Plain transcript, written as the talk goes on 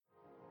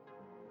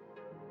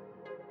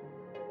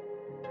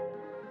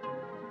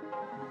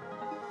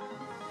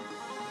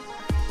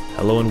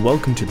Hello and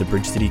welcome to the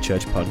Bridge City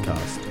Church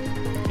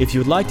podcast. If you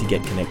would like to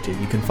get connected,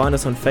 you can find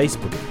us on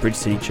Facebook at Bridge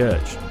City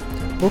Church,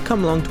 or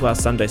come along to our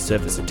Sunday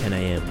service at 10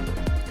 a.m.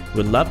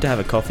 We'd love to have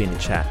a coffee and a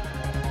chat.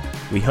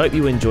 We hope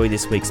you enjoy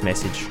this week's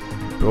message,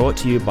 brought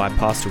to you by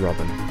Pastor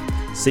Robin.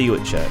 See you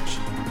at church.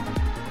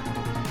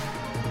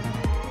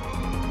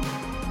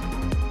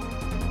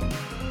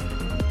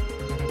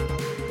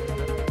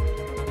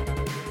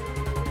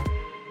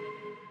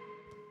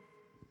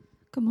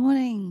 Good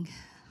morning.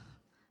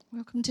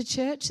 Welcome to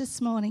church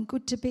this morning.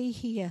 Good to be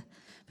here.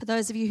 For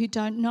those of you who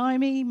don't know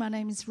me, my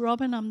name is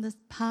Robin. I'm the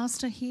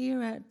pastor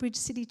here at Bridge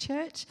City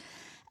Church.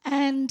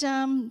 And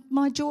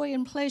my joy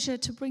and pleasure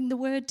to bring the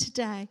word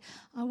today.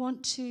 I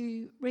want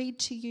to read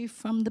to you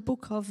from the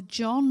book of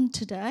John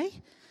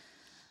today.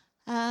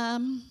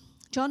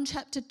 John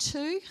chapter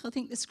 2. I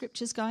think the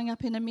scripture's going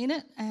up in a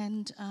minute.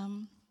 And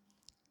I'm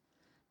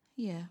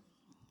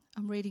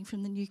reading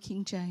from the New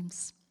King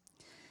James.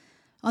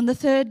 On the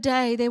third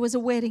day, there was a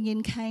wedding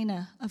in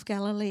Cana of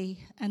Galilee,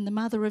 and the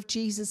mother of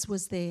Jesus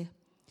was there.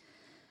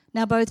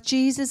 Now both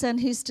Jesus and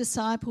his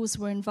disciples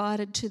were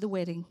invited to the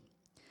wedding.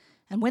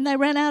 And when they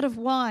ran out of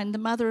wine, the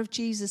mother of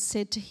Jesus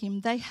said to him,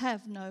 "They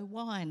have no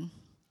wine."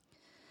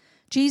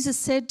 Jesus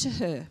said to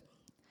her,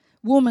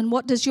 "Woman,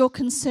 what does your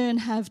concern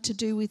have to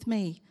do with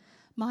me?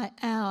 My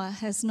hour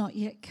has not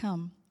yet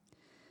come."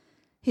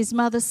 His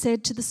mother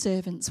said to the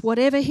servants,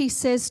 "Whatever he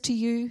says to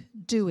you,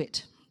 do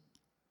it."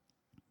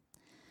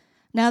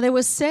 Now there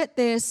were set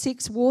there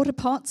 6 water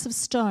pots of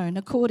stone,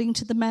 according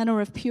to the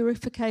manner of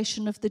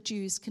purification of the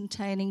Jews,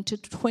 containing to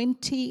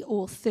 20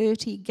 or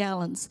 30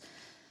 gallons.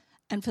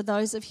 And for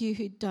those of you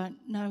who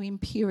don't know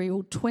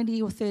imperial,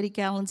 20 or 30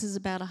 gallons is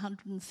about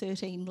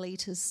 113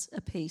 litres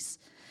apiece.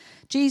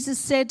 Jesus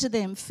said to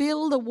them,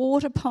 "Fill the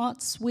water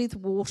pots with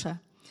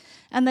water."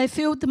 And they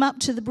filled them up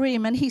to the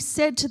brim. And he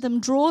said to them,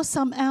 "Draw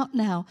some out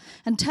now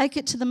and take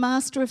it to the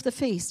master of the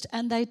feast."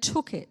 And they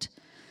took it.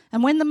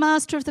 And when the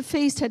master of the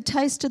feast had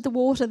tasted the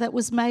water that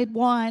was made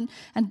wine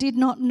and did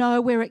not know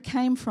where it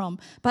came from,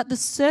 but the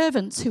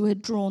servants who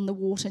had drawn the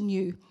water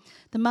knew,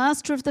 the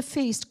master of the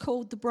feast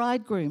called the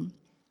bridegroom.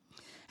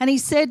 And he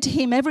said to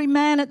him, "Every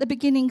man at the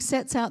beginning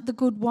sets out the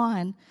good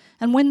wine,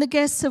 and when the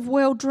guests have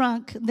well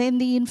drunk, then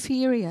the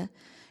inferior.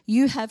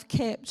 You have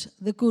kept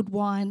the good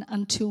wine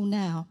until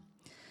now."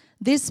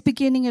 This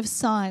beginning of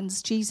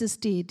signs Jesus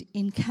did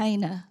in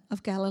Cana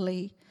of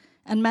Galilee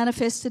and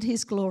manifested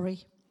his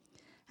glory,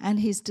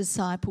 and his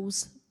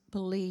disciples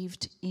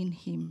believed in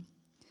him.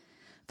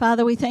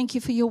 Father, we thank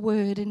you for your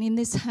word, and in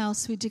this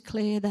house we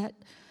declare that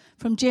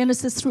from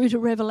Genesis through to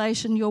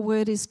Revelation, your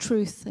word is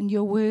truth, and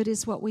your word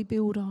is what we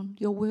build on.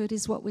 Your word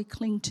is what we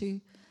cling to.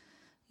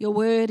 Your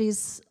word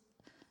is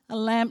a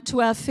lamp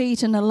to our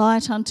feet and a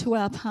light unto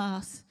our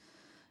path.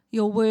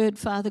 Your word,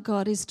 Father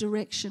God, is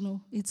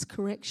directional, it's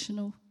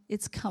correctional,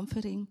 it's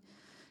comforting.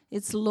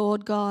 It's,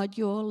 Lord God,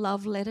 your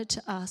love letter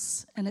to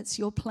us, and it's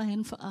your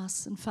plan for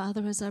us. And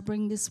Father, as I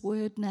bring this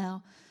word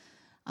now,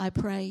 I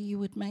pray you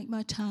would make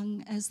my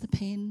tongue as the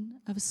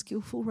pen of a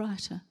skillful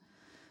writer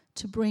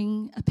to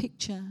bring a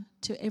picture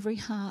to every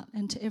heart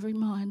and to every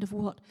mind of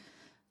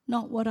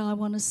not what I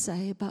want to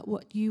say, but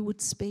what you would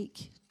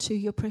speak to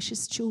your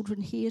precious children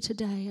here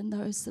today and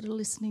those that are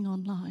listening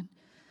online.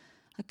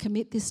 I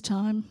commit this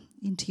time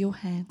into your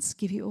hands,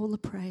 give you all the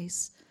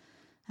praise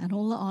and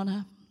all the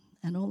honour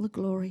and all the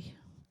glory.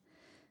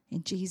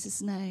 In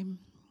Jesus' name.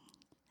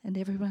 And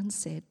everyone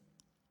said,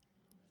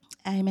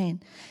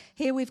 Amen.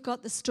 Here we've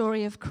got the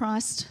story of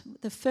Christ,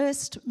 the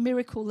first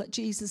miracle that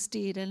Jesus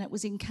did, and it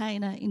was in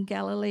Cana in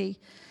Galilee.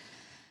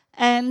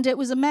 And it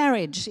was a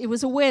marriage, it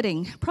was a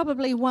wedding.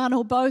 Probably one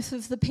or both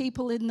of the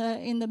people in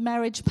the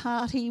marriage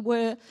party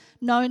were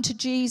known to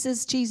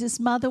Jesus. Jesus'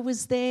 mother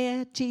was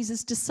there,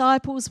 Jesus'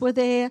 disciples were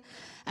there,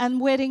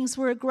 and weddings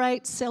were a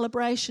great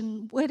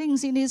celebration.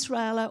 Weddings in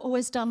Israel are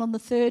always done on the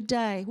third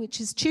day, which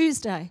is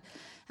Tuesday.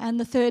 And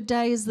the third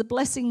day is the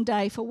blessing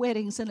day for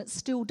weddings, and it's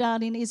still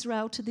done in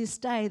Israel to this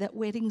day that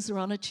weddings are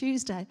on a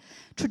Tuesday.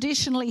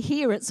 Traditionally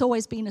here it's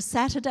always been a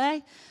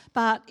Saturday,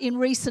 but in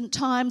recent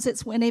times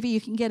it's whenever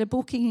you can get a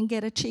booking and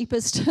get a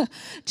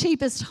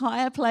cheapest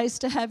hire place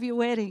to have your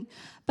wedding.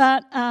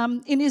 But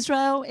in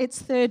Israel it's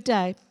third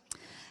day.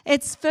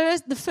 It's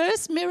the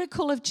first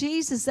miracle of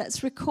Jesus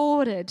that's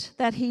recorded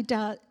that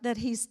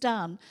he's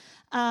done.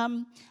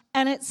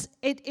 And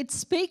it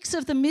speaks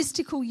of the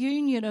mystical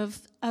union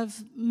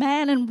of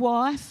man and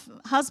wife,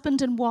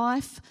 husband and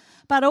wife,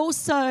 but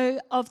also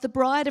of the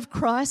bride of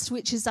Christ,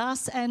 which is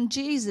us and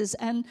Jesus,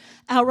 and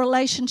our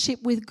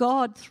relationship with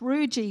God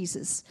through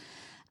Jesus.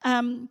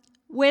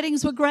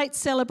 Weddings were great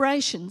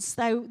celebrations.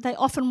 They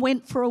often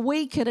went for a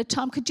week at a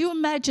time. Could you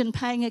imagine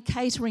paying a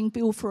catering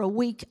bill for a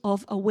week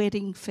of a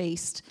wedding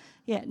feast?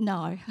 Yeah,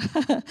 no.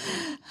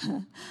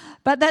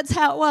 But that's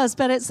how it was.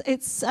 But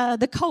it's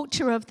the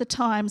culture of the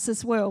times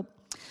as well.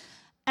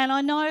 And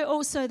I know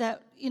also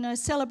that,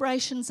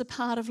 celebrations are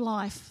part of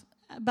life,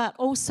 but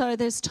also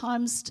there's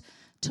times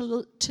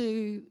to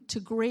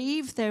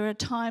grieve, there are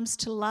times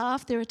to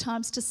laugh, there are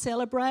times to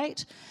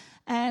celebrate,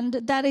 and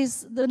that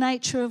is the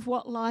nature of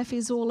what life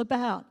is all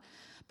about.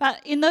 But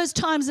in those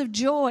times of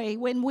joy,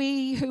 when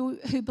we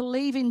who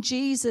believe in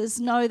Jesus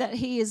know that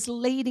he is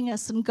leading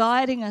us and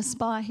guiding us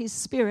by his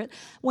Spirit,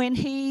 when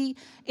he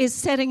is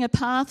setting a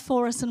path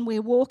for us and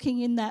we're walking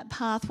in that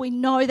path, we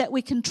know that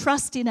we can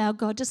trust in our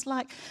God. Just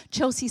like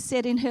Chelsea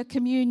said in her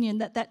communion,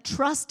 that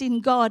trust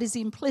in God is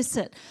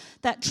implicit.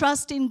 That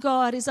trust in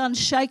God is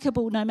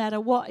unshakable no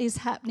matter what is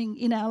happening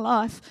in our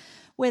life.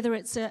 Whether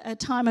it's a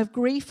time of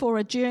grief or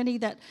a journey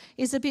that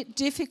is a bit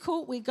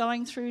difficult, we're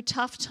going through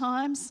tough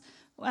times.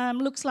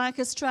 Looks like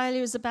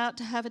Australia is about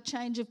to have a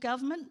change of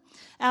government.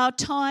 Our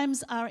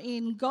times are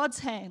in God's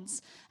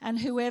hands, and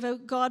whoever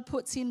God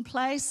puts in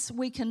place,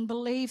 we can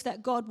believe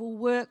that God will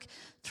work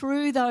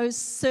through those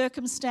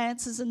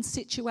circumstances and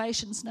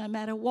situations, no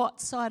matter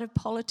what side of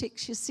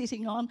politics you're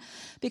sitting on,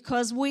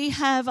 because we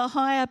have a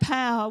higher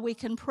power. We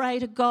can pray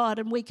to God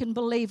and we can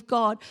believe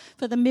God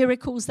for the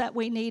miracles that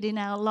we need in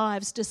our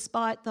lives,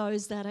 despite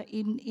those that are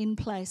in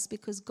place,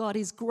 because God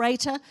is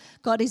greater,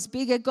 God is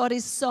bigger, God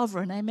is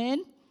sovereign.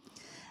 Amen?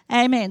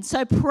 Amen.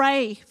 So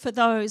pray for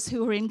those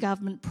who are in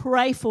government.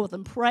 Pray for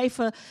them. Pray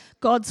for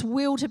God's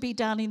will to be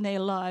done in their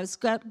lives,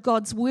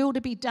 God's will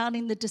to be done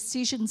in the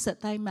decisions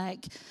that they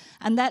make.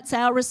 And that's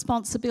our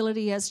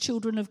responsibility as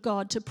children of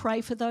God, to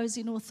pray for those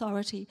in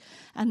authority.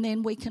 And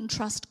then we can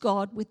trust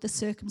God with the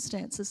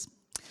circumstances.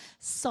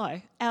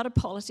 So, out of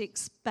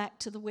politics, back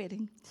to the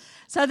wedding.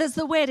 So there's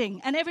the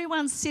wedding, and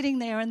everyone's sitting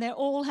there, and they're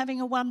all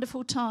having a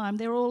wonderful time.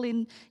 They're all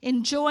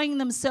enjoying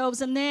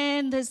themselves, and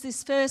then there's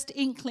this first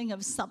inkling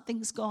of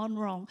something's gone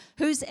wrong.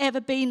 Who's ever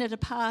been at a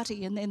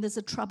party, and then there's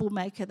a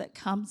troublemaker that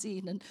comes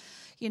in, and,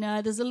 you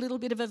know, there's a little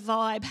bit of a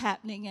vibe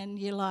happening, and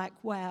you're like,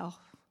 wow,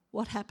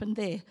 what happened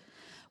there?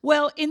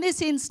 Well, in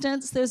this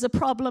instance, there's a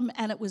problem,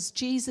 and it was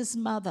Jesus'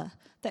 mother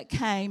that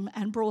came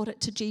and brought it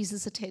to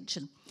Jesus'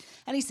 attention.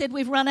 And he said,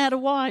 we've run out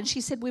of wine.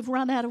 She said, we've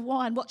run out of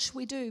wine. What should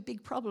we do?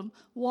 Big problem.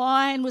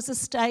 Wine was a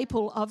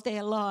staple of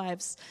their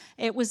lives.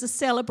 It was a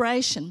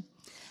celebration.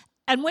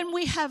 And when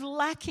we have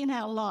lack in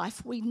our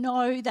life, we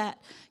know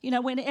that, you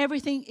know, when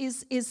everything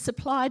is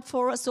supplied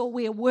for us, or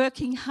we are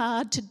working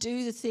hard to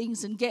do the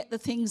things and get the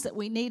things that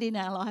we need in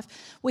our life,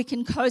 we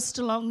can coast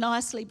along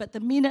nicely. But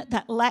the minute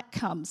that lack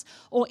comes,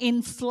 or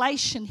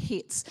inflation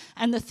hits,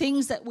 and the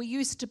things that we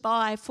used to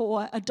buy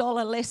for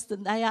 $1 less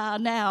than they are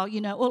now,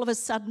 you know, all of a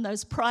sudden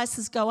those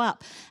prices go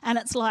up. And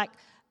it's like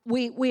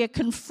we are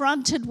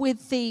confronted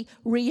with the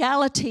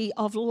reality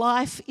of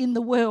life in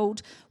the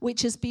world,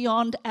 which is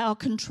beyond our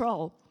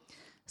control.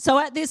 So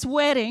at this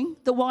wedding,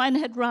 the wine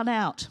had run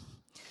out.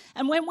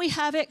 And when we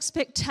have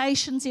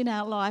expectations in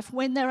our life,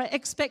 when there are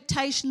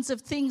expectations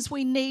of things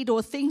we need,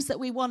 or things that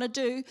we want to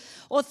do,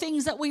 or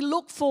things that we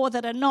look for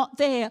that are not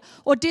there,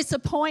 or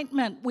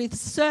disappointment with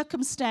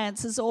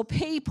circumstances or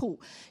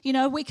people, you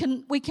know, we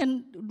can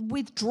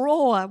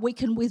withdraw. We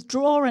can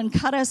withdraw and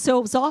cut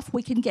ourselves off.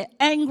 We can get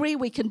angry.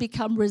 We can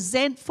become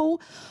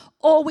resentful,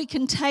 or we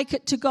can take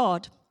it to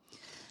God.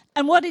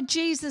 And what did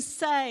Jesus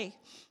say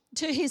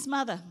to his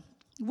mother?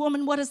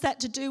 Woman, what has that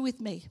to do with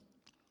me?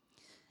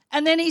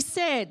 And then he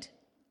said,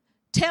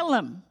 tell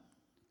them,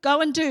 go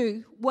and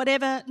do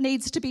whatever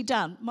needs to be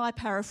done. My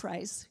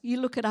paraphrase. You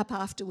look it up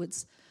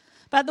afterwards.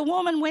 But the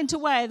woman went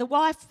away.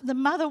 The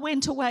mother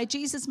went away.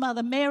 Jesus'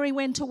 mother, Mary,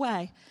 went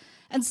away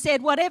and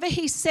said, whatever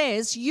he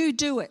says, you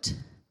do it.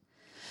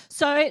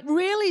 So it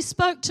really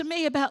spoke to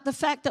me about the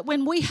fact that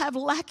when we have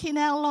lack in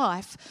our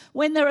life,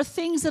 when there are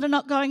things that are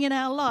not going in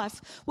our life,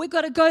 we've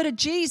got to go to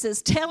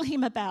Jesus, tell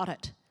him about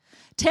it.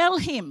 Tell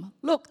him,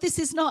 look, this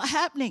is not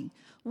happening.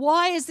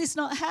 Why is this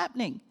not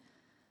happening?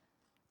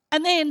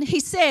 And then she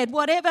said,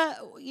 whatever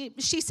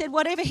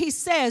he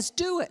says,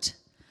 do it.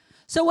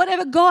 So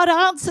whatever God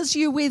answers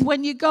you with,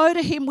 when you go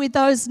to him with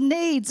those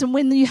needs, and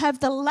when you have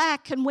the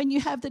lack, and when you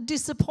have the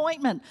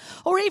disappointment,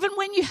 or even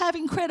when you have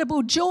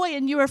incredible joy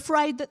and you're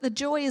afraid that the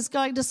joy is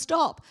going to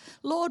stop.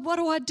 Lord, what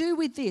do I do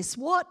with this?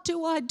 What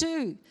do I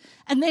do?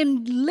 And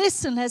then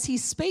listen as he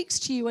speaks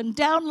to you and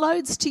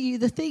downloads to you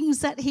the things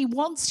that he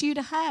wants you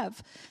to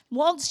have,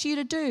 wants you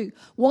to do,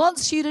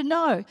 wants you to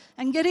know,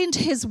 and get into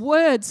his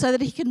word so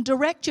that he can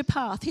direct your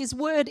path. His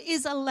word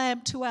is a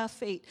lamp to our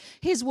feet.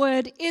 His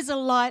word is a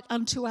light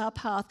unto our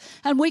path.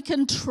 And we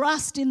can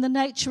trust in the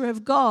nature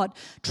of God.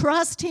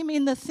 Trust him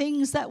in the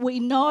things that we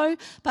know,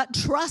 but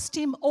trust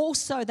him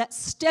also, that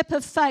step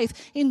of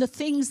faith, in the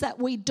things that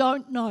we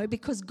don't know,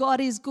 because God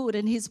is good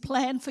and his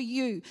plan for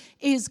you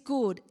is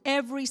good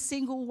every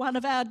single one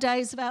of our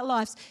days of our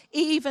lives,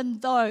 even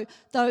though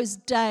those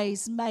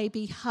days may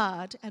be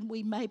hard and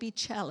we may be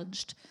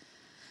challenged.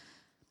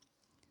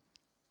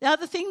 The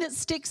other thing that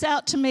sticks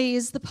out to me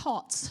is the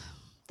pots.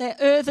 They're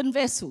earthen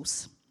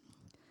vessels.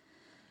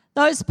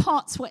 Those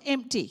pots were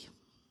empty.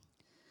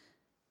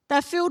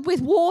 They're filled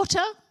with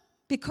water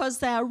because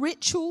they are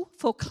ritual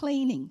for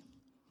cleaning.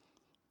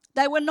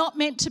 They were not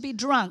meant to be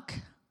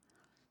drunk.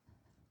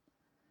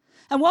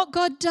 And what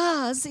God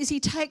does is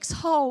he takes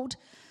hold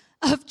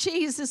of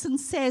Jesus and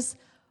says,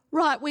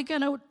 right, we're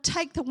going to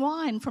take the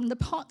wine from the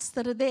pots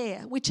that are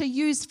there, which are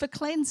used for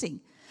cleansing.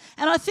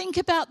 And I think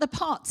about the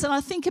pots, and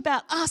I think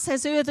about us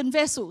as earthen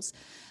vessels.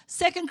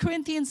 2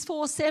 Corinthians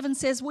 4:7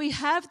 says, we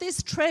have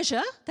this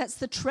treasure, that's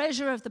the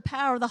treasure of the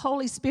power of the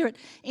Holy Spirit,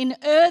 in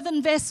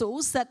earthen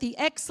vessels, that the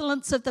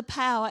excellence of the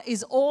power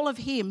is all of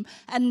him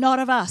and not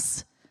of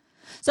us.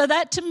 So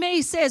that to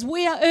me says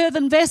we are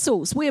earthen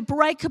vessels, we are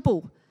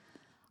breakable.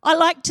 I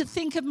like to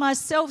think of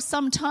myself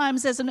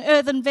sometimes as an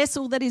earthen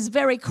vessel that is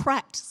very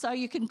cracked, so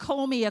you can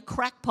call me a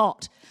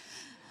crackpot.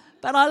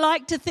 But I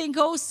like to think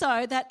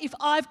also that if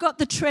I've got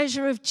the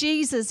treasure of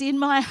Jesus in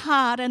my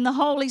heart and the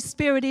Holy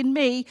Spirit in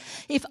me,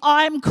 if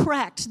I'm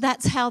cracked,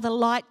 that's how the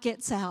light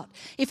gets out.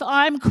 If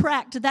I'm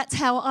cracked, that's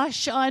how I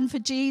shine for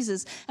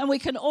Jesus. And we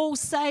can all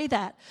say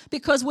that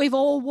because we've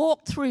all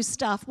walked through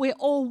stuff. We're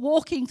all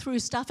walking through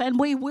stuff, and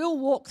we will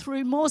walk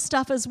through more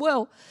stuff as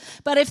well.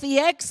 But if the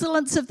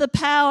excellence of the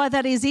power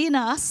that is in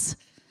us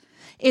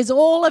is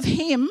all of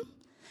him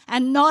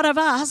and not of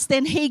us,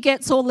 then he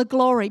gets all the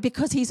glory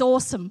because he's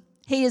awesome.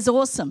 He is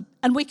awesome,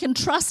 and we can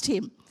trust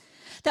him.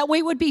 That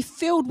we would be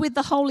filled with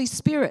the Holy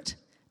Spirit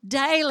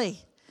daily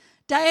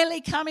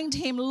coming to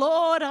him.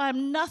 Lord,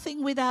 I'm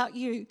nothing without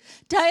you.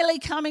 Daily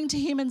coming to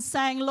him and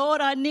saying,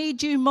 Lord, I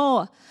need you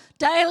more.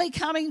 Daily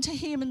coming to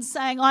him and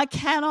saying, I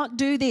cannot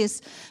do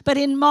this, but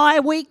in my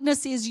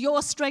weakness is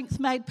your strength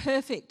made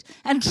perfect,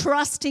 and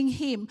trusting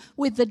him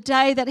with the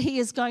day that he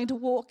is going to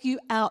walk you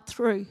out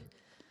through.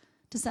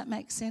 Does that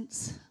make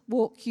sense?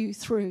 Walk you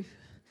through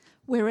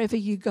wherever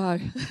you go.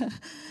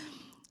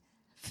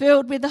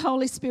 Filled with the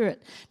Holy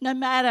Spirit, no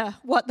matter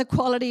what the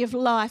quality of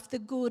life, the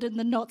good and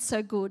the not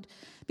so good,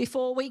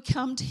 before we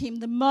come to him,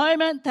 the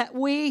moment that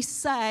we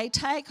say,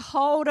 take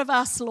hold of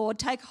us, Lord,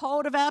 take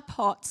hold of our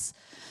pots,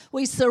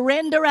 we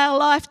surrender our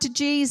life to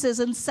Jesus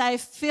and say,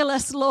 fill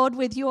us, Lord,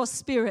 with your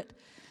Spirit.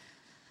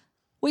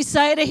 We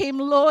say to him,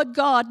 Lord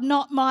God,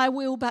 not my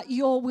will, but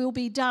your will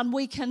be done.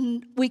 We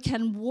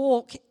can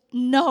walk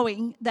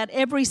knowing that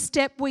every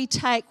step we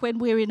take when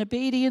we're in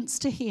obedience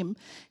to him,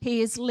 he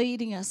is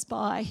leading us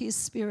by his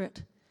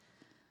Spirit.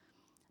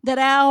 That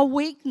our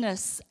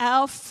weakness,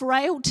 our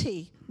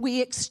frailty,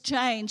 we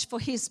exchange for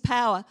his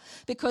power,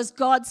 because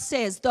God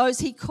says those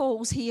he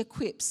calls, he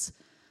equips.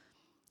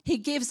 He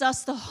gives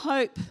us the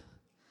hope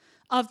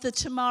of the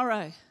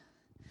tomorrow,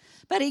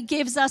 but he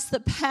gives us the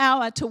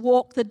power to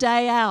walk the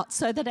day out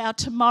so that our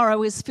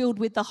tomorrow is filled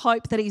with the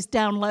hope that he's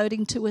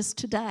downloading to us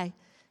today.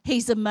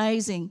 He's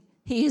amazing.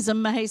 He is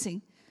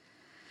amazing.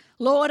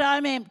 Lord,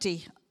 I'm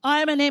empty.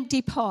 I'm an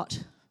empty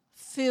pot.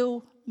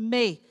 Fill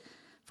me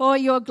for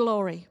your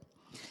glory.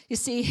 You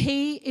see,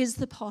 he is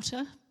the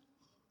potter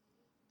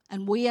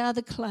and we are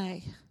the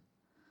clay.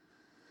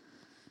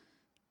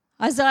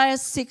 Isaiah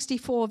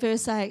 64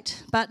 verse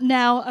 8, but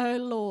now, O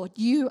Lord,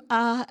 you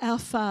are our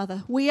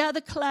Father. We are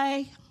the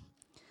clay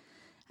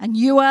and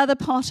you are the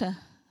potter.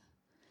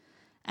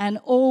 And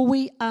all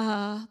we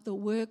are the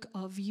work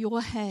of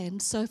your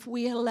hand. So if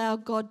we allow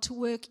God to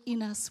work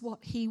in us what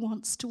he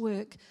wants to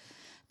work,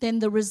 then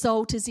the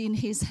result is in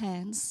his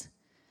hands.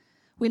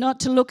 We're not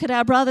to look at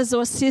our brothers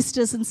or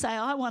sisters and say,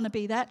 I want to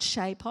be that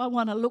shape. I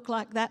want to look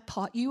like that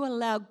pot. You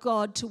allow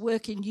God to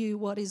work in you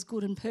what is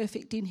good and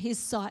perfect in his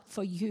sight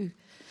for you,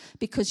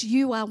 because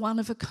you are one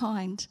of a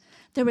kind.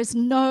 There is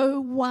no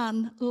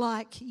one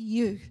like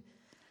you.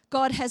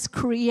 God has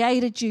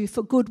created you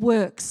for good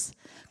works.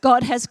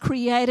 God has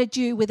created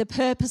you with a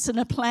purpose and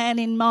a plan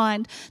in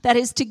mind, that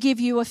is to give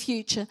you a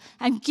future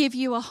and give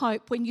you a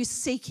hope when you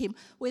seek him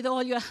with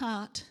all your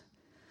heart.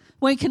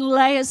 We can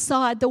lay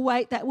aside the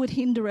weight that would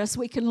hinder us.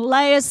 We can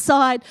lay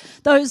aside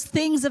those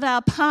things of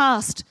our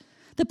past.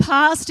 The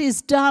past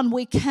is done.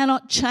 We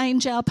cannot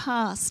change our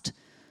past.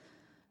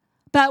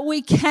 But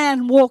we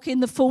can walk in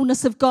the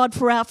fullness of God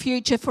for our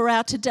future, for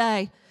our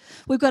today.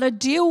 We've got to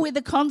deal with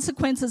the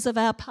consequences of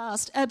our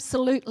past,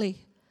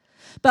 absolutely.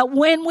 But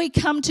when we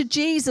come to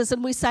Jesus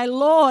and we say,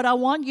 Lord, I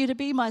want you to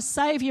be my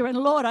Saviour, and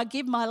Lord, I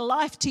give my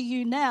life to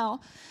you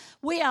now,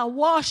 we are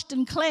washed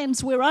and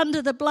cleansed. We're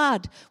under the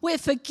blood. We're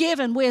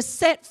forgiven. We're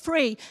set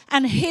free.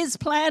 And his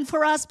plan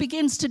for us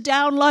begins to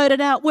download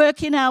and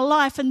outwork in our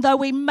life. And though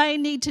we may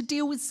need to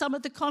deal with some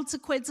of the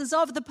consequences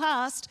of the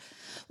past,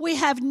 we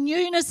have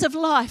newness of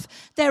life.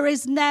 There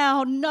is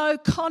now no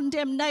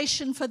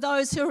condemnation for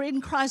those who are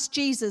in Christ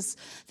Jesus.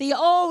 The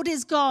old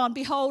is gone.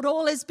 Behold,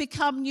 all has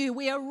become new.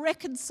 We are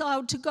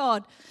reconciled to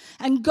God.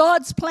 And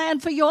God's plan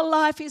for your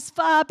life is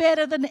far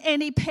better than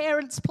any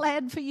parent's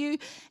plan for you,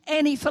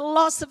 any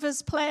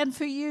philosopher's plan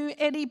for you,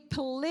 any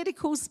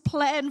political's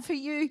plan for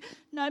you.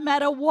 No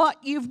matter what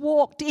you've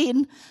walked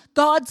in,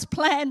 God's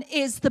plan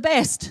is the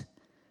best.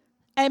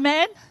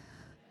 Amen?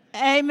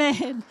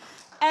 Amen.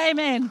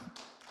 Amen.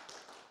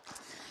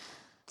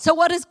 So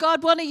what does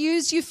God want to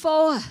use you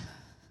for?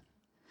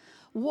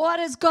 What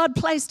has God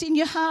placed in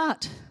your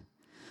heart?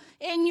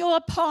 In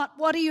your pot,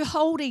 what are you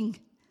holding?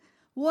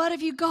 What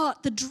have you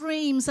got? The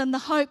dreams and the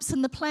hopes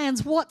and the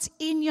plans. What's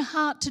in your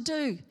heart to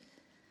do?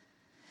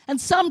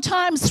 And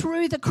sometimes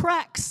through the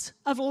cracks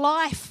of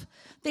life,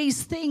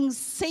 these things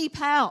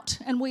seep out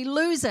and we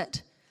lose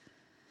it.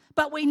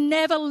 But we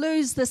never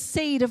lose the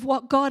seed of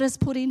what God has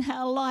put in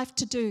our life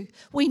to do.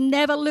 We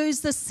never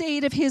lose the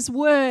seed of His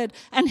word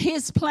and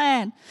His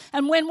plan.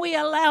 And when we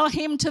allow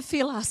Him to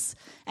fill us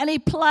and He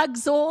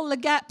plugs all the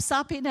gaps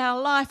up in our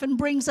life and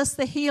brings us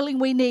the healing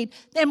we need,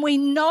 then we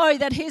know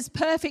that His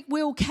perfect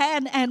will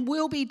can and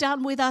will be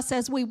done with us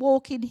as we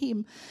walk in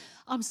Him.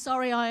 I'm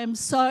sorry, I am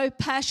so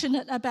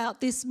passionate about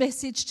this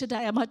message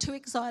today. Am I too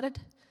excited?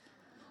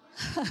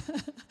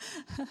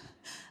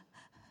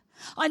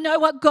 I know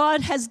what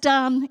God has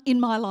done in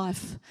my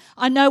life.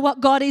 I know what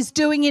God is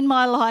doing in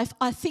my life.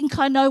 I think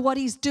I know what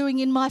He's doing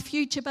in my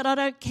future, but I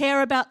don't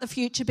care about the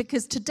future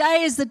because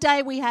today is the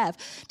day we have.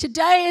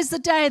 Today is the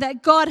day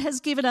that God has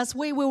given us.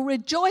 We will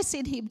rejoice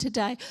in Him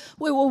today.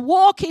 We will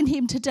walk in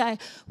Him today.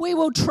 We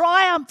will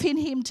triumph in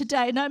Him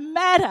today, no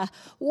matter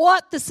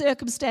what the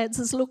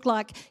circumstances look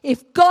like.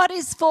 If God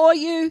is for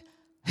you,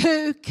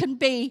 who can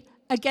be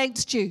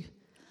against you?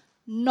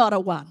 Not a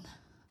one.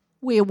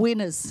 We're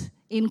winners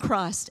in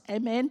Christ.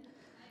 Amen?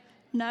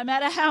 No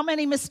matter how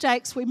many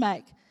mistakes we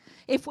make,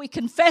 if we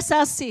confess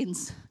our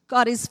sins,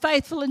 God is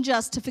faithful and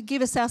just to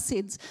forgive us our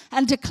sins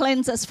and to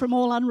cleanse us from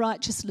all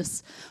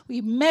unrighteousness.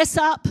 We mess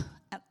up,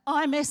 and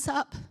I mess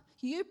up.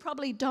 You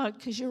probably don't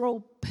because you're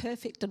all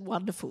perfect and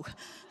wonderful.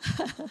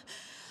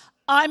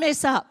 I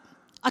mess up.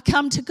 I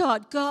come to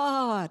God.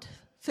 God,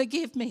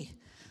 forgive me.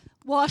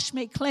 Wash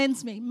me,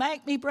 cleanse me,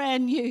 make me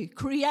brand new.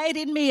 Create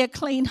in me a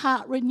clean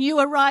heart. Renew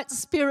a right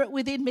spirit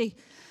within me.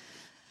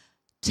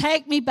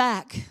 Take me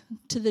back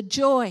to the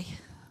joy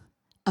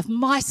of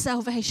my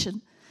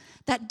salvation.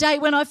 That day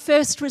when I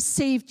first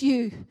received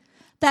you.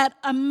 That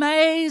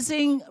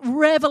amazing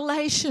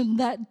revelation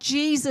that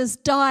Jesus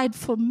died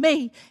for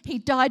me. He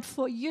died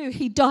for you.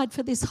 He died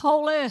for this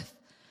whole earth.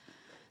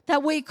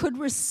 That we could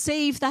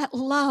receive that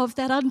love,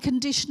 that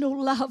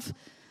unconditional love.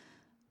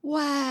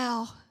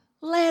 Wow.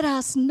 Let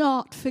us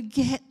not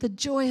forget the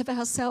joy of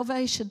our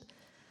salvation.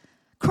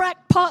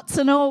 Crack pots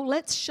and all,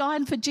 let's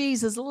shine for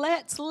Jesus.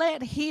 Let's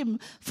let Him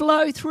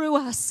flow through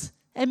us.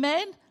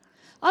 Amen?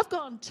 I've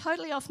gone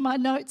totally off my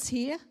notes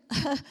here.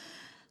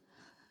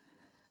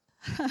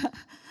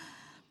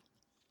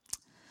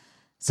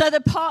 So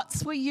the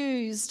pots were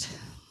used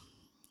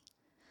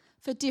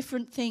for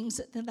different things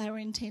that they were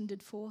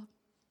intended for.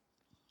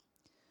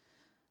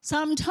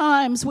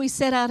 Sometimes we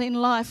set out in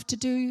life to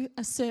do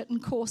a certain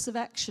course of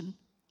action,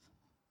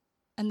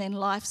 and then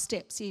life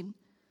steps in.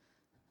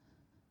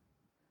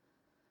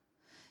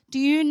 Do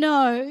you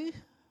know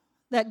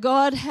that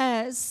God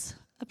has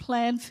a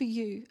plan for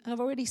you? I've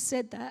already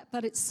said that,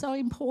 but it's so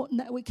important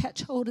that we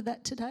catch hold of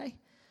that today.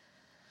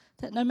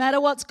 That no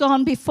matter what's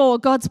gone before,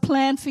 God's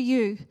plan for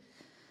you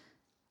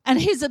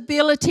and His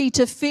ability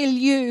to fill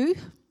you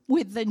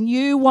with the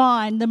new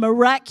wine, the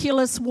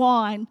miraculous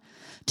wine,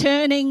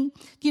 turning,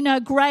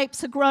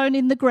 grapes are grown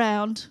in the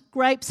ground,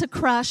 grapes are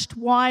crushed,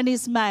 wine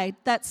is made.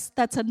 That's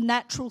a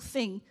natural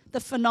thing. The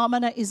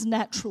phenomena is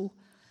natural.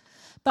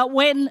 But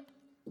when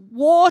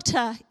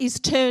water is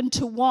turned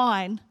to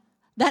wine,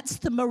 that's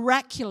the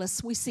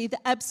miraculous. We see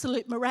the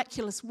absolute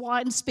miraculous.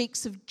 Wine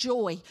speaks of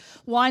joy.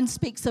 Wine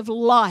speaks of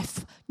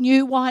life.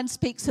 New wine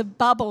speaks of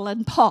bubble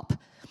and pop.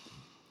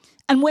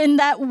 And when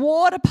that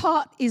water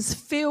pot is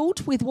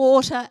filled with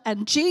water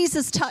and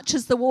Jesus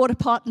touches the water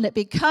pot and it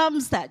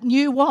becomes that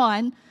new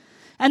wine,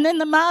 and then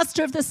the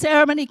master of the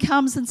ceremony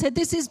comes and said,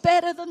 this is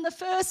better than the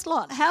first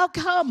lot. How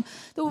come?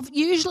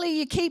 Usually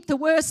you keep the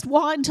worst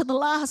wine to the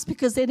last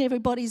because then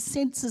everybody's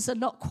senses are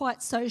not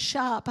quite so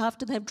sharp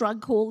after they've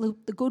drunk all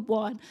the good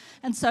wine.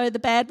 And so the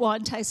bad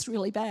wine tastes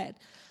really bad.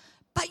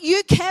 But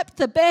you kept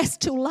the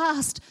best till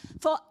last.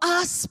 For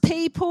us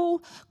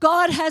people,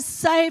 God has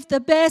saved the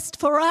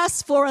best for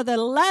us for the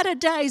latter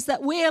days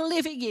that we're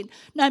living in.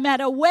 No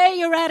matter where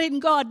you're at in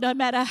God, no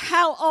matter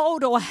how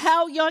old or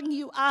how young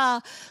you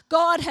are,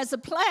 God has a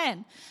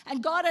plan.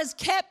 And God has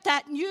kept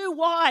that new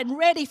wine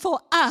ready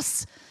for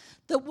us.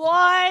 The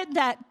wine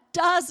that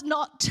does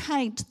not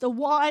taint, the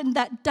wine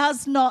that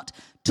does not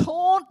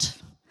taunt.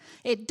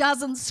 It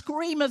doesn't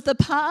scream of the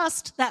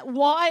past. That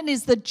wine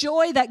is the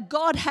joy that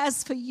God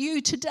has for you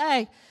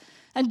today.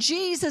 And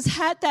Jesus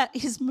had that.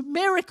 His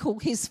miracle,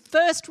 his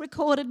first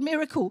recorded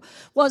miracle,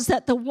 was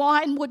that the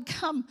wine would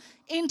come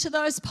into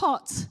those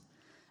pots.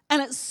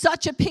 And it's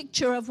such a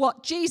picture of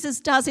what Jesus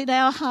does in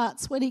our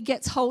hearts when He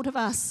gets hold of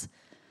us.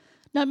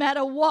 No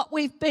matter what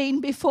we've been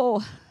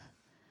before,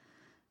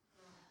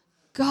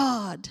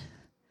 God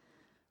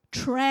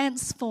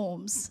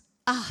transforms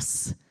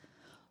us.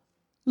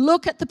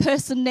 Look at the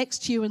person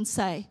next to you and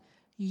say,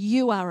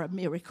 you are a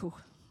miracle.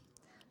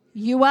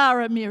 You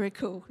are a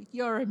miracle.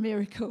 You're a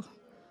miracle.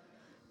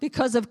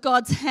 Because of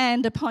God's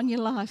hand upon your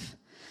life.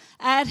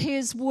 At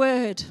His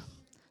word,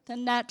 the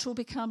natural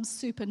becomes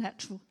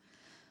supernatural.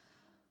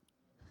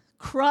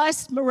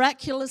 Christ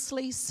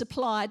miraculously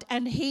supplied,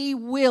 and He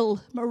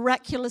will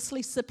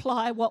miraculously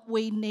supply what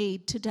we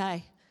need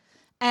today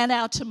and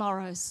our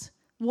tomorrows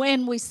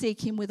when we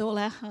seek Him with all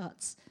our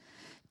hearts.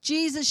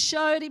 Jesus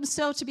showed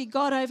Himself to be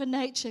God over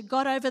nature,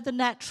 God over the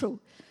natural.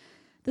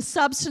 The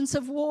substance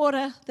of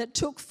water that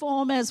took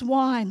form as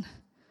wine.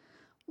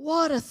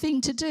 What a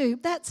thing to do.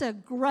 That's a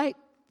great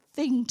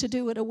thing to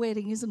do at a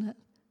wedding, isn't it?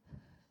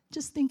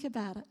 Just think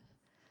about it.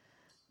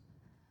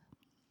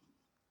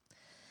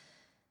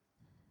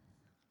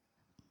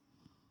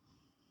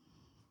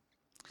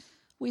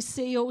 We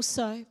see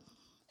also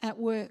at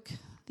work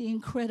the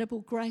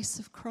incredible grace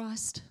of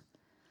Christ.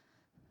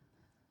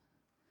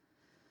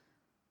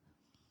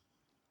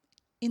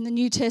 In the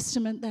New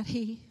Testament, that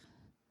he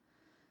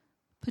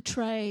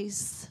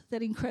portrays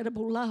that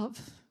incredible love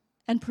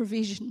and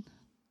provision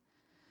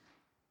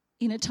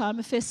in a time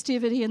of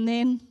festivity. And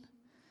then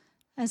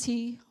as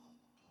he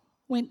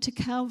went to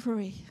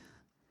Calvary,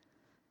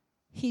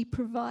 he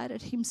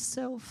provided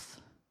himself,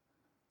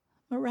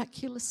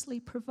 miraculously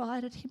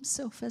provided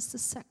himself as the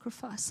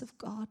sacrifice of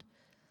God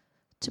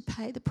to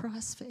pay the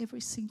price for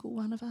every single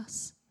one of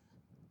us.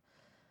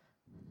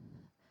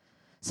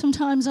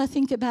 Sometimes I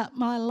think about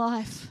my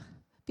life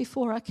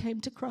before I came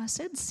to Christ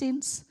and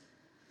since,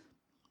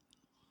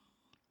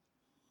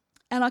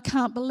 and I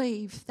can't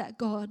believe that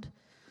God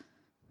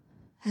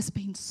has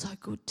been so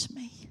good to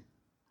me.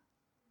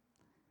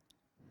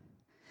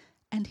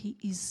 And he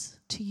is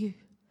to you,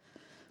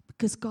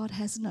 because God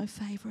has no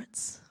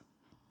favourites.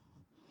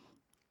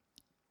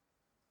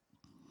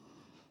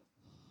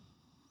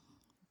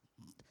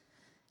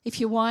 If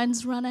your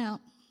wine's run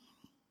out,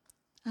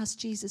 ask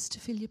Jesus to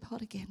fill your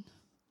pot again.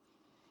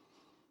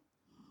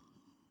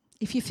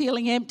 If you're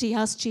feeling empty,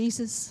 ask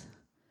Jesus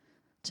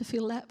to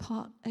fill that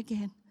pot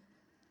again.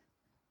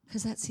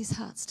 Because that's his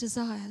heart's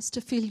desire, is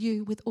to fill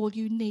you with all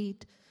you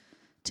need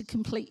to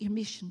complete your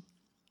mission.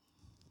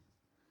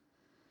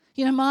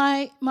 You know,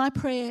 my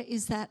prayer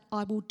is that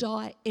I will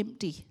die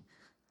empty.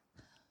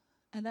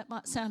 And that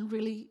might sound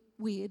really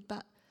weird,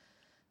 but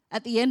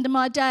at the end of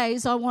my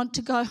days, I want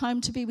to go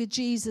home to be with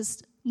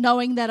Jesus,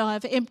 knowing that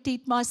I've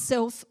emptied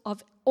myself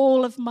of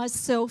all of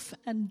myself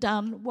and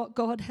done what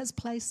God has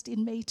placed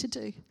in me to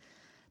do.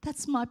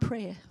 That's my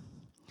prayer.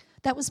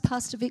 That was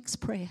Pastor Vic's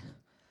prayer.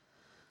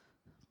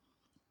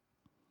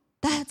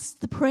 That's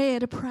the prayer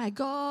to pray.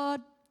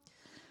 God,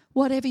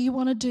 whatever you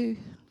want to do,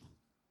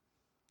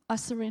 I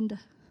surrender.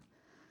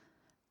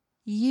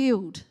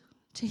 Yield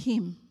to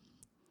him,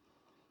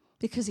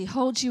 because he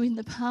holds you in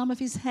the palm of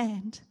his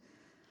hand,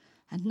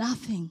 and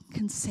nothing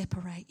can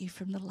separate you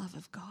from the love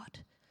of God.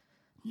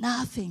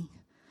 Nothing.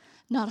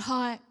 Not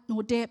height,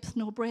 nor depth,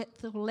 nor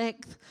breadth, nor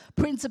length,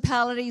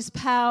 principalities,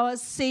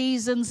 powers,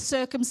 seasons,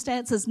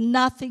 circumstances.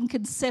 Nothing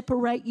can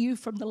separate you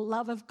from the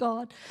love of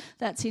God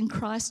that's in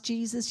Christ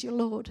Jesus your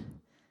Lord.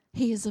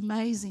 He is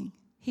amazing.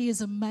 He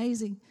is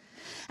amazing.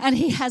 And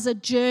he has a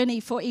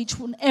journey for each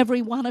and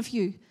every one of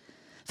you.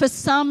 For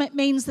some, it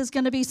means there's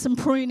going to be some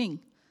pruning.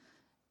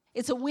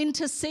 It's a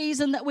winter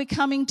season that we're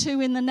coming to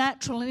in the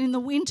natural. And in the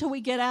winter, we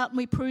get out and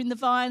we prune the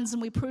vines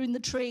and we prune the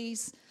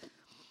trees.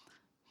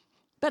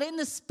 But in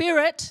the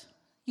spirit,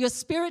 your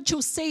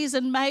spiritual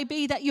season may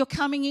be that you're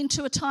coming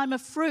into a time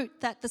of fruit,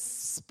 that the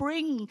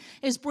spring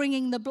is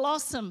bringing the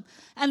blossom,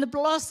 and the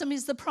blossom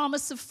is the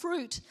promise of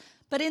fruit.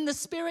 But in the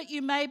spirit,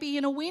 you may be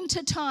in a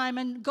winter time,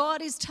 and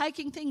God is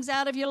taking things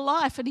out of your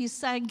life, and he's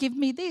saying, give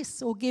me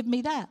this or give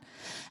me that.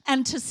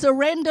 And to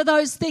surrender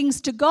those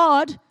things to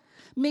God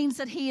means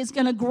that he is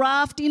going to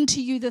graft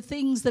into you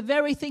the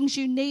very things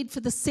you need for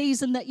the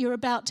season that you're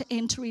about to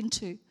enter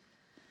into.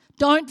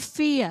 Don't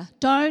fear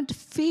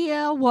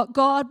what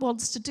God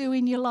wants to do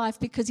in your life,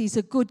 because he's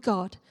a good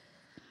God.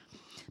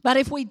 But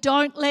if we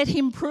don't let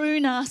him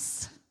prune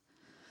us,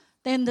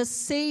 then the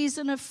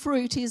season of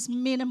fruit is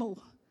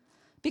minimal,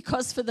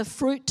 because for the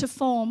fruit to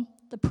form,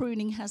 the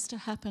pruning has to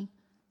happen.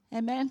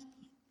 Amen?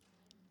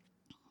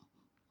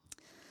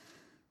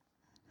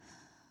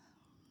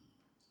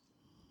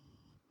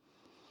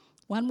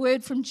 One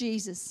word from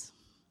Jesus.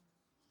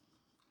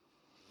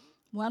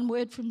 One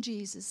word from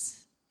Jesus.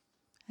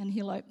 And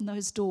he'll open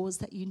those doors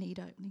that you need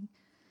opening.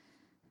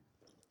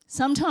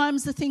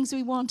 Sometimes the things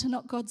we want are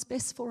not God's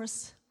best for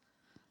us.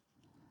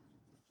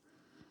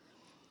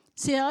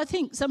 See, I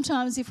think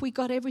sometimes if we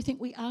got everything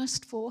we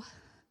asked for,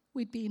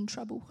 we'd be in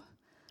trouble.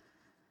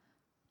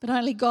 But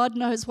only God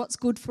knows what's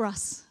good for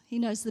us. He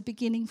knows the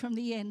beginning from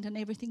the end and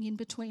everything in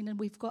between. And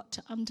we've got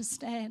to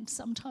understand.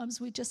 Sometimes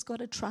we just got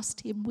to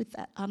trust him with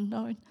that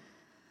unknown.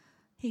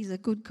 He's a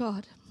good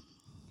God.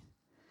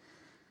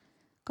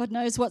 God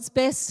knows what's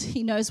best.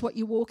 He knows what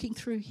you're walking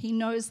through. He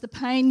knows the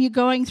pain you're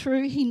going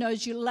through. He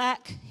knows your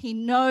lack. He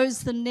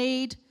knows the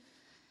need.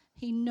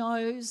 He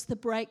knows the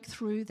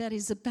breakthrough that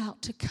is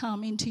about to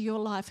come into your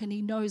life, and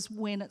he knows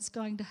when it's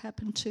going to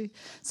happen too.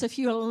 So if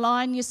you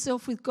align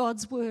yourself with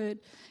God's word,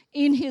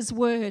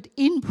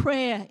 in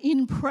prayer,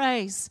 in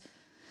praise,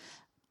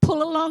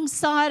 pull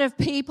alongside of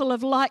people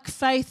of like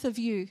faith of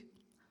you.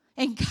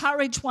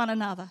 Encourage one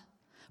another.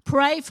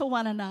 Pray for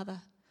one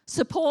another.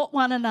 Support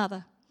one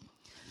another.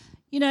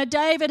 You know,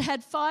 David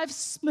had 5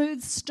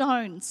 smooth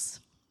stones.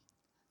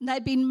 And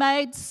they'd been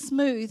made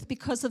smooth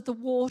because of the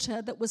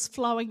water that was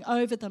flowing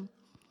over them.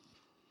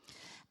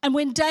 And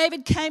when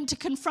David came to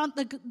confront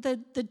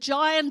the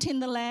giant in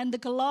the land, the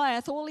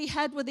Goliath, all he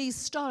had were these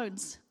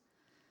stones.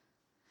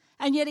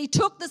 And yet he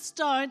took the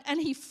stone and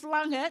he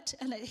flung it,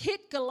 and it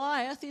hit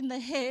Goliath in the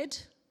head.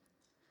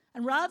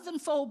 And rather than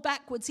fall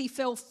backwards, he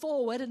fell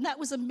forward, and that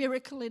was a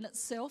miracle in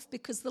itself,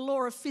 because the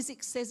law of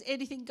physics says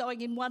anything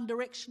going in one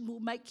direction will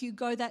make you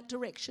go that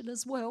direction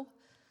as well.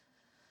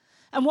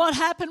 And what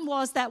happened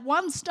was that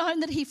one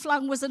stone that he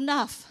flung was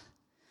enough.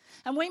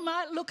 And we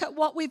might look at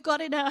what we've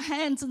got in our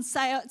hands and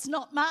say, oh, it's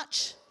not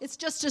much. It's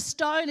just a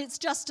stone, it's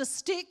just a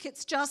stick,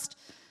 it's just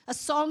a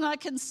song I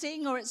can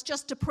sing, or it's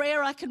just a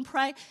prayer I can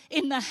pray.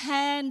 In the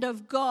hand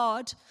of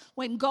God,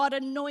 when God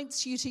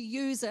anoints you to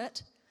use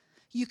it,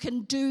 you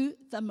can do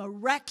the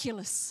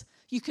miraculous.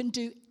 You can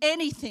do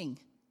anything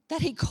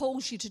that he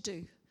calls you to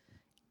do.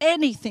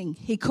 Anything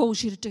he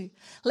calls you to do.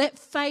 Let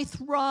faith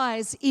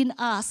rise in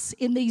us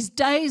in these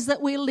days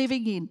that we're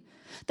living in,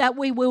 that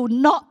we will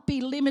not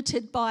be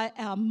limited by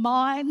our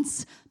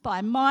minds,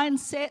 by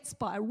mindsets,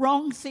 by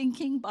wrong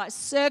thinking, by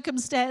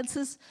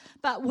circumstances,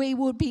 but we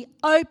will be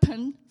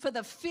open for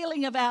the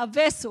filling of our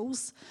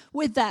vessels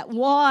with that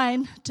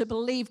wine to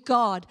believe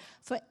God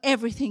for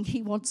everything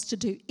he wants to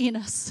do in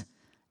us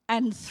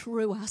and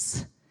through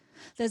us.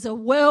 There's a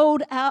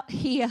world out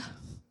here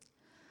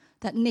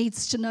that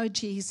needs to know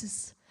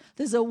Jesus.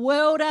 There's a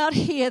world out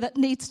here that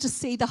needs to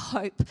see the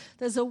hope.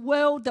 There's a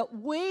world that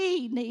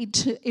we need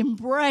to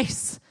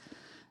embrace,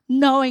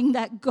 knowing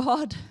that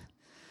God,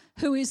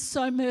 who is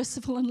so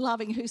merciful and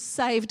loving, who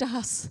saved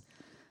us,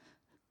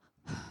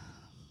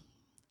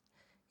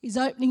 is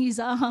opening his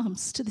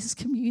arms to this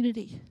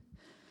community.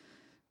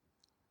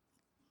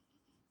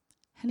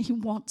 And he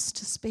wants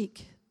to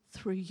speak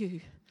through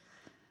you.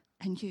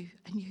 And you,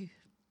 and you,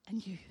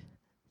 and you,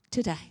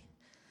 today.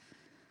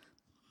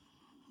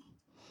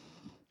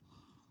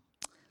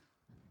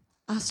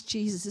 Ask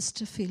Jesus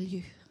to fill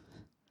you.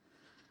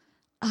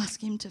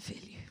 Ask him to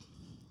fill you.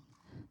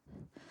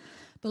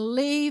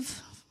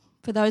 Believe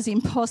for those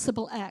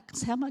impossible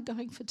acts. How am I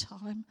going for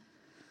time?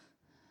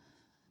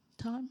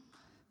 Time?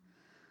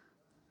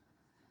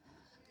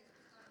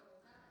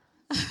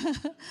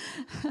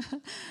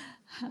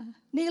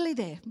 Nearly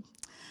there.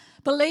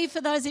 Believe for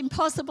those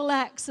impossible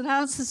acts and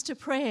answers to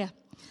prayer.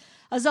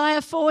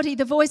 Isaiah 40,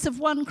 the voice of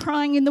one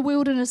crying in the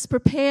wilderness,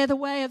 prepare the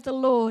way of the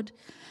Lord.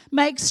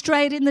 Make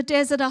straight in the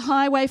desert a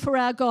highway for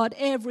our God.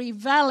 Every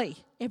valley,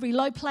 every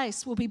low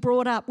place will be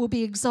brought up, will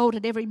be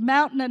exalted. Every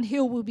mountain and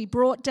hill will be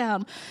brought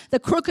down. The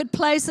crooked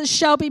places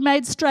shall be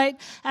made straight,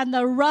 and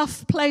the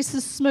rough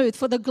places smooth.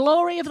 For the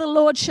glory of the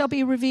Lord shall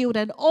be revealed,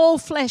 and all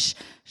flesh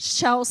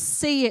shall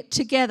see it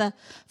together.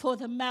 For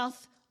the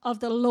mouth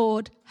of the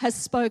Lord has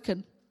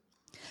spoken.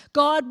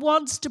 God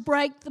wants to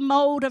break the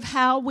mold of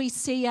how we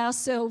see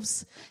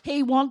ourselves.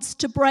 He wants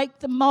to break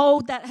the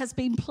mold that has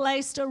been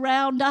placed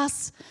around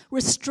us,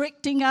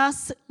 restricting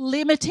us,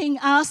 limiting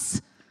us,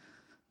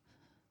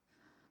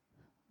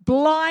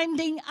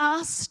 blinding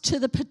us to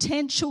the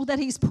potential that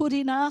he's put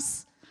in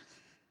us.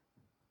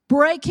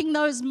 Breaking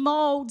those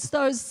molds,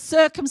 those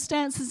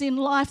circumstances in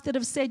life that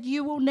have said,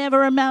 you will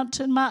never amount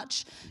to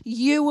much.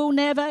 You will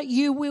never,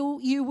 you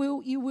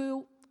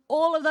will.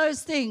 All of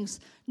those things.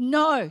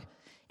 No.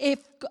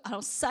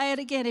 I'll say it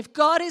again, if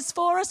God is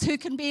for us, who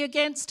can be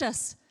against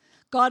us?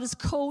 God has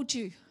called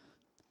you.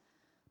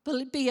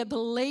 Be a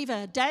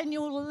believer.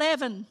 Daniel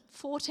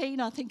 11:14,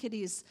 I think it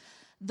is.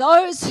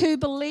 Those who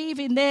believe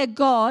in their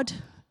God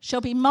shall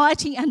be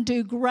mighty and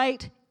do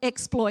great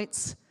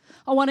exploits.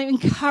 I want to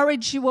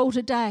encourage you all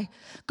today.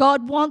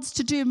 God wants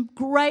to do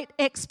great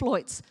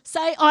exploits.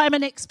 Say, I'm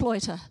an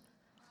exploiter.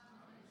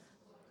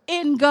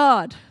 In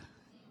God.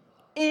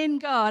 In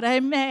God.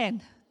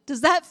 Amen.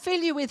 Does that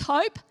fill you with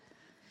hope?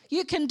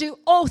 You can do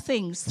all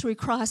things through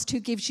Christ who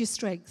gives you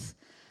strength.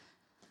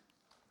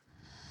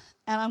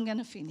 And I'm going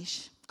to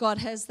finish. God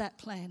has that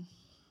plan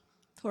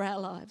for our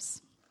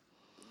lives.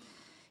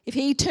 If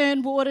he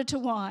turned water to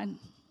wine,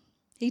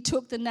 he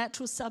took the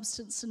natural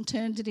substance and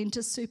turned it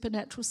into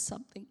supernatural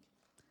something.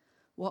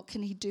 What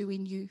can he do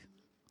in you?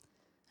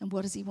 And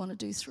what does he want to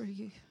do through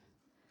you?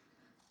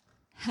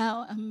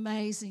 How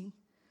amazing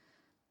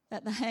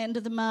that the hand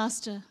of the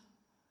Master,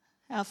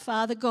 our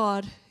Father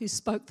God, who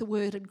spoke the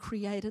word and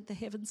created the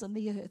heavens and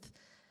the earth,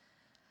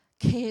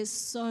 cares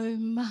so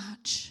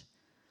much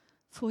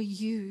for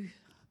you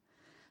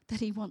that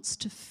he wants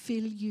to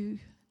fill you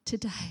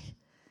today.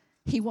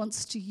 He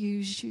wants to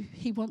use you.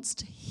 He wants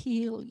to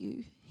heal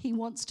you. He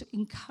wants to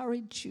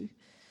encourage you.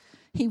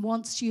 He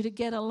wants you to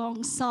get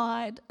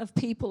alongside of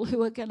people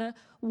who are going to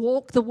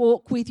walk the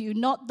walk with you,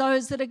 not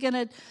those that are going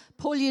to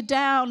pull you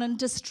down and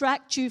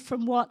distract you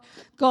from what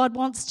God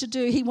wants to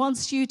do. He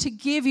wants you to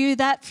give you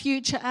that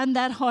future and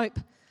that hope.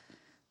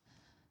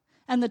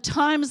 And the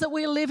times that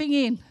we're living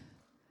in,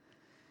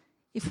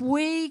 if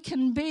we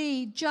can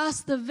be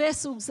just the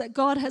vessels that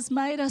God has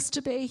made us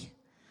to be,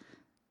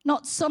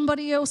 not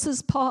somebody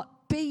else's pot,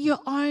 be your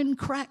own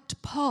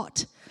cracked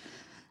pot,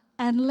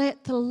 and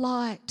let the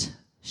light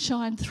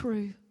shine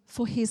through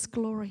for his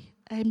glory.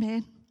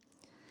 Amen.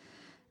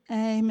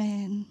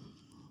 Amen.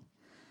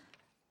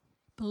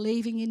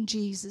 Believing in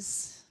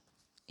Jesus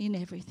in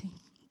everything.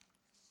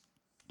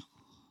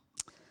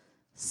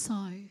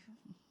 So,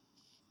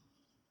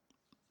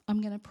 I'm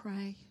going to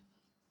pray.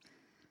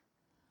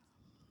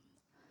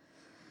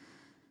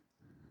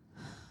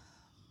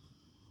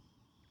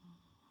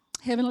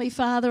 Heavenly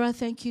Father, I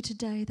thank you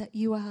today that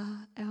you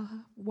are our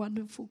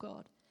wonderful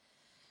God.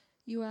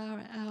 You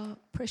are our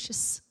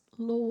precious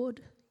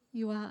Lord.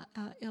 You are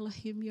our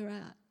Elohim. You're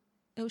our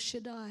El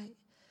Shaddai.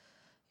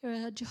 You're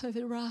our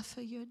Jehovah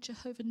Rapha. You're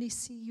Jehovah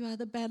Nissi. You are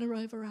the banner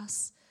over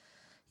us.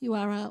 You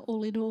are our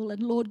all in all.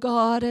 And Lord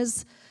God,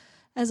 as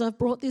I've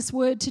brought this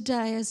word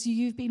today, as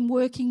you've been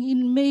working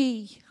in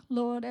me,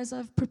 Lord, as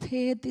I've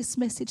prepared this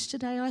message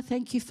today, I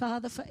thank you,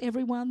 Father, for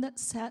everyone that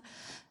sat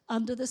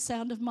under the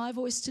sound of my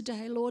voice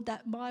today, Lord,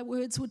 that my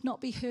words would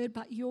not be heard,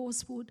 but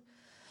yours would.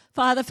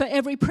 Father, for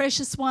every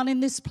precious one in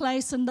this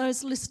place and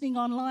those listening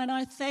online,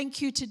 I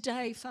thank you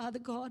today, Father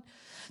God,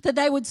 that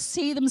they would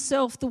see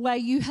themselves the way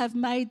you have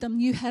made them,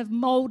 you have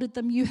molded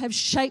them, you have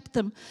shaped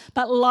them,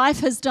 but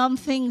life has done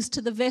things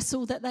to the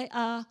vessel that they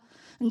are.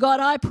 And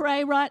God, I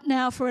pray right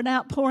now for an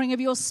outpouring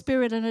of your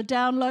Spirit and a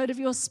download of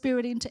your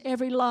Spirit into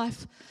every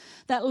life.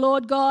 That,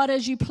 Lord God,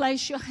 as you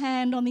place your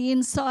hand on the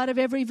inside of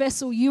every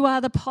vessel, you are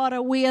the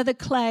potter, we are the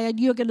clay, and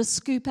you're going to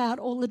scoop out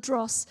all the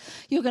dross.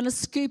 You're going to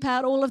scoop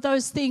out all of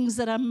those things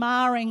that are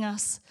marring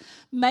us,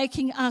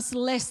 making us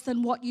less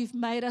than what you've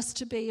made us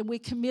to be. And we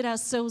commit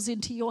ourselves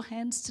into your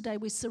hands today.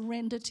 We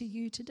surrender to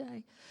you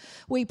today.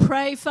 We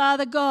pray,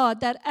 Father God,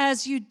 that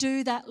as you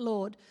do that,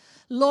 Lord,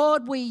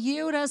 we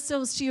yield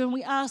ourselves to you and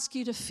we ask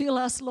you to fill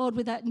us, Lord,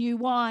 with that new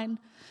wine.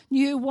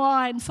 New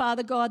wine,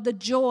 Father God, the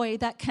joy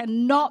that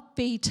cannot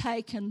be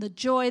taken, the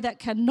joy that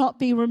cannot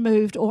be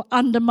removed or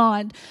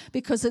undermined,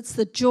 because it's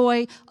the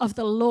joy of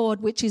the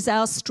Lord which is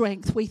our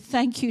strength. We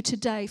thank you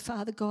today,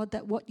 Father God,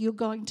 that what you're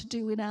going to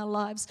do in our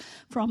lives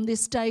from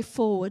this day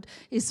forward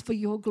is for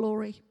your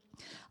glory.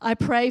 I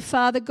pray,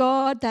 Father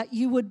God, that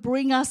you would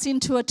bring us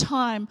into a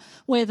time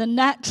where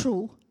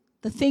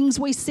the things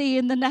we see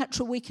in the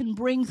natural, we can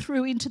bring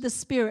through into the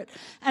spirit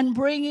and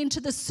bring into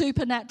the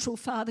supernatural,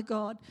 Father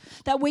God.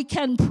 That we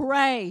can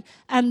pray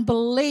and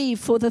believe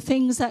for the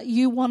things that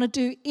you want to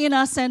do in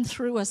us and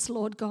through us,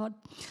 Lord God.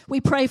 We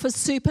pray for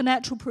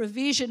supernatural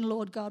provision,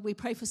 Lord God. We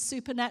pray for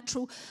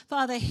supernatural,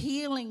 Father,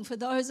 healing for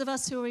those of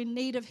us who are in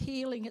need of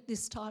healing at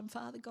this time,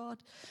 Father God.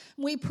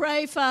 We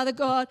pray, Father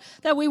God,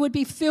 that we would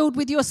be filled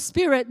with your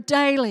Spirit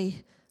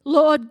daily,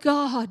 Lord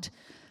God,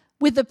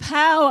 with the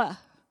power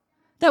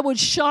that would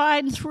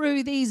shine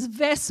through these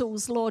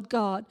vessels, Lord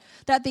God,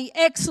 that the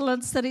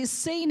excellence that is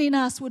seen in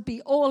us would be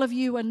all of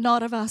you and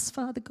not of us,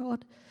 Father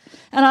God.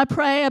 And I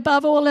pray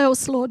above all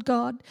else, Lord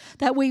God,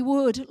 that we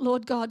would,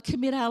 Lord God,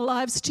 commit our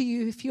lives to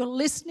you. If you're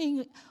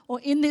listening or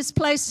in this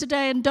place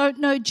today and don't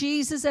know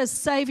Jesus as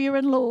Saviour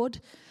and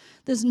Lord,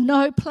 there's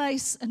no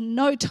place and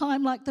no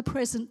time like the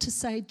present to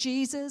say,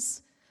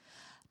 Jesus,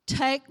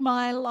 take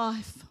my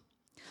life.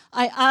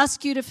 I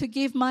ask you to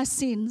forgive my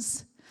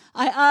sins.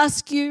 I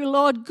ask you,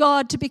 Lord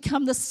God, to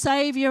become the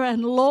Saviour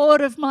and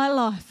Lord of my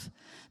life,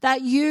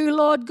 that you,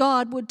 Lord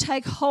God, would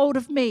take hold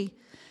of me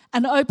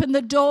and open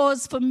the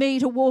doors for me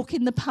to walk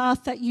in the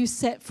path that you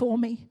set for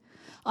me.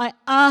 I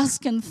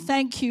ask and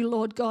thank you,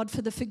 Lord God,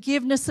 for the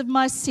forgiveness of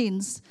my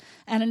sins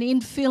and an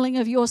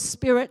infilling of your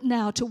Spirit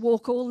now to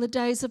walk all the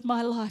days of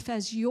my life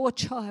as your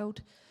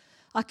child.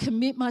 I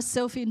commit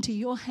myself into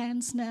your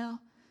hands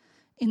now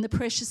in the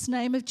precious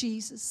name of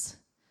Jesus.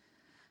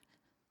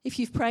 If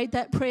you've prayed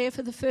that prayer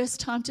for the first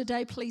time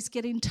today, please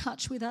get in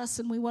touch with us,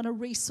 and we want to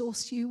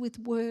resource you with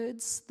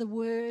words, the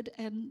word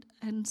and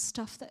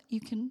stuff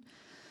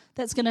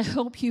that's going to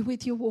help you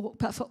with your walk.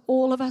 But for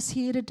all of us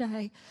here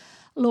today,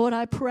 Lord,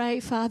 I pray,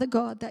 Father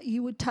God, that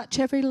you would touch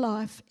every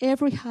life,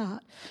 every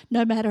heart,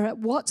 no matter at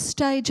what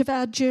stage of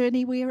our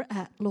journey we are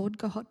at, Lord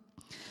God.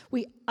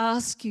 We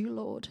ask you,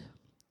 Lord.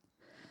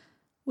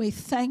 We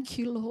thank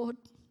you, Lord,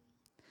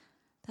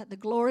 that the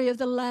glory of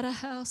the latter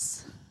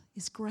house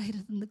is greater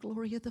than the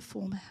glory of the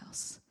former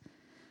house.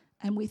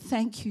 And we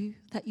thank you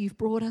that you've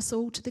brought us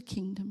all to the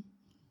kingdom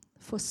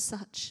for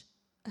such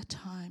a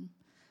time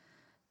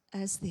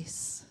as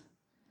this.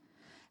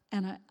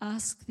 And I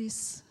ask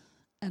this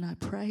and I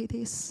pray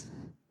this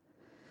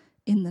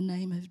in the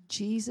name of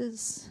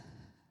Jesus,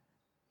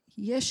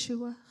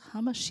 Yeshua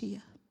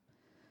HaMashiach,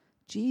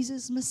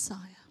 Jesus Messiah.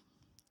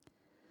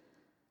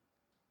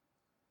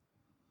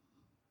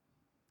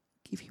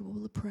 Give you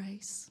all the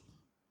praise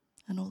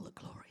and all the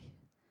glory.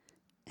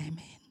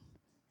 Amen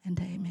and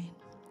amen.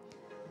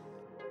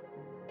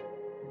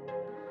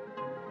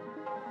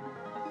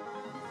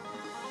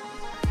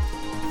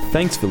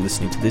 Thanks for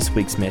listening to this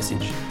week's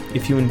message.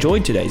 If you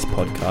enjoyed today's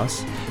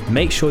podcast,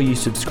 make sure you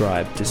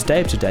subscribe to stay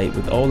up to date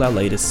with all our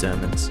latest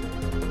sermons.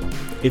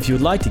 If you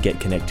would like to get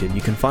connected, you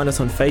can find us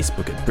on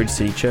Facebook at Bridge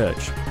City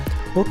Church,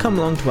 or come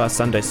along to our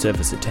Sunday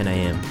service at 10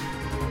 a.m.